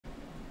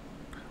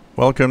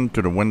Welcome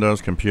to the Windows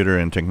Computer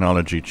and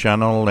Technology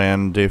channel,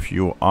 and if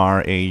you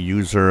are a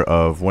user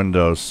of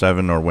Windows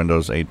 7 or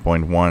Windows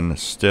 8.1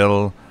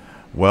 still,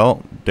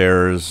 well,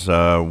 there's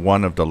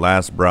one of the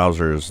last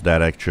browsers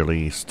that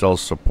actually still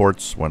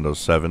supports Windows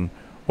 7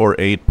 or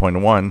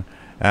 8.1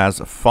 has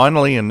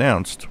finally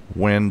announced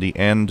when the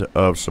end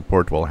of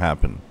support will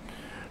happen.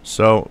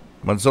 So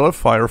Mozilla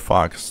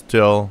Firefox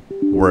still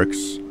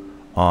works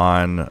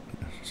on,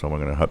 so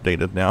we're going to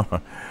update it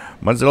now.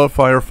 Mozilla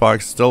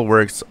Firefox still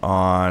works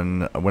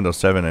on Windows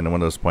 7 and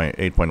Windows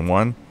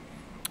 8.1.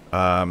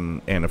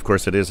 And of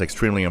course it is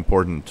extremely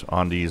important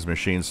on these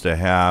machines to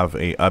have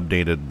a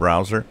updated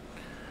browser,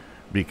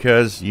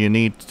 because you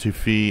need to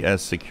be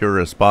as secure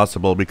as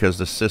possible, because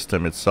the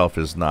system itself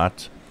is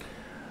not.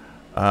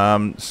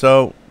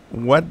 So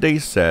what they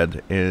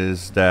said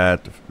is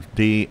that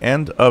the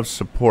end of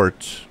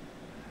support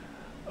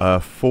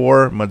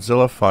for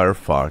Mozilla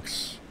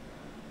Firefox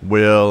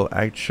will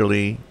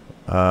actually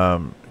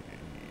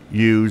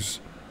use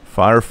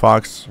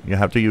Firefox. You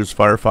have to use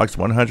Firefox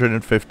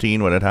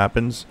 115 when it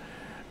happens,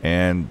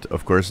 and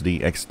of course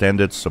the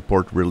extended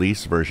support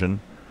release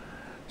version.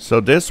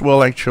 So this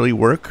will actually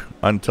work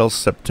until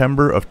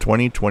September of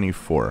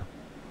 2024.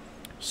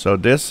 So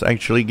this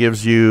actually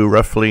gives you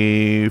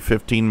roughly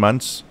 15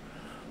 months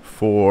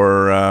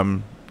for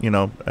you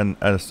know, an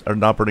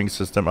operating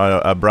system,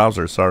 a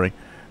browser, sorry,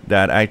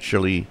 that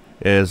actually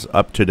is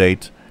up to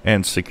date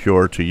and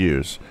secure to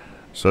use.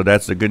 So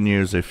that's the good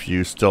news if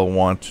you still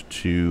want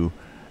to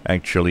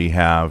actually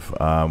have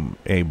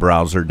a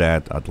browser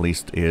that at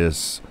least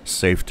is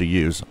safe to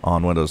use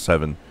on Windows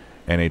 7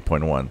 and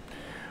 8.1.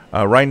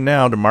 Right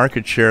now, the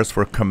market shares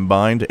for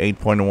combined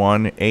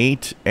 8.1,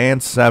 8,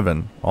 and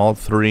 7, all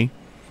three,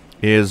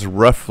 is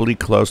roughly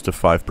close to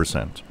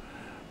 5%.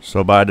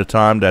 So by the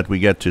time that we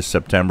get to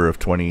September of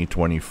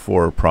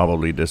 2024,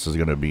 probably this is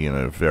going to be in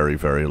a very,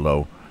 very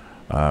low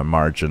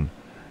margin,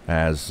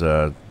 as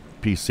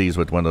PCs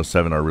with Windows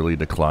 7 are really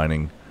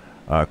declining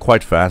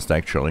quite fast,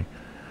 actually.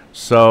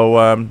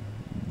 So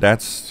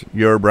that's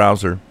your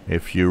browser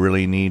if you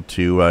really need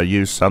to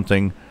use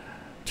something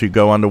to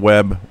go on the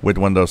web with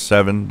Windows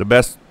 7. The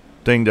best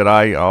thing that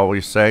I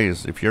always say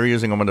is, if you're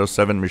using a Windows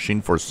 7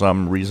 machine for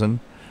some reason,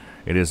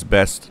 it is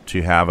best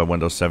to have a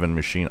Windows 7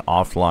 machine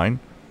offline,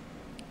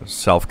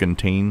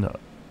 self-contained,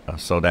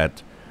 so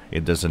that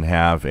it doesn't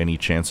have any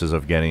chances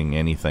of getting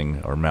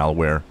anything or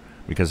malware,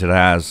 because it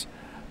has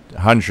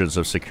hundreds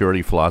of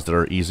security flaws that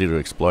are easy to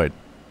exploit.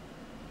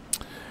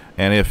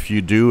 And if you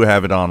do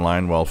have it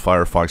online, well,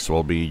 Firefox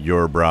will be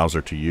your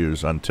browser to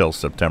use until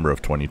September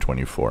of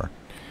 2024.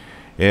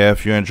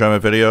 If you enjoy my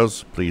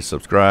videos, please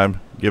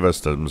subscribe, give us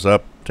thumbs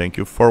up. Thank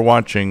you for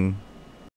watching.